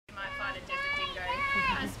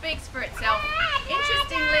speaks for itself.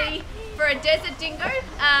 Interestingly, for a desert dingo,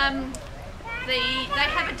 they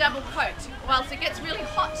have a double coat. Whilst it gets really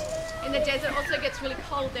hot in the desert, it also gets really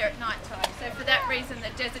cold there at night time. So for that reason, the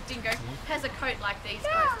desert dingo has a coat like these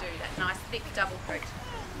guys do, that nice thick double coat.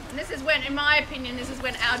 And this is when, in my opinion, this is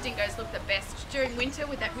when our dingoes look the best. During winter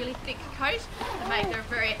with that really thick coat, they make them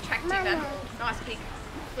very attractive animal. Nice big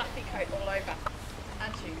fluffy coat all over,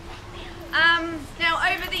 aren't you? Now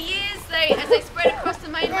over the years, as they spread across the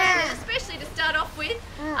mainland, and especially to start off with,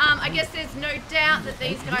 I guess there's no doubt that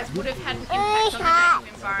these guys would have had an impact on the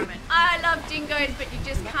native environment. I love dingoes, but you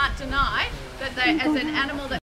just can't deny that they, as an animal that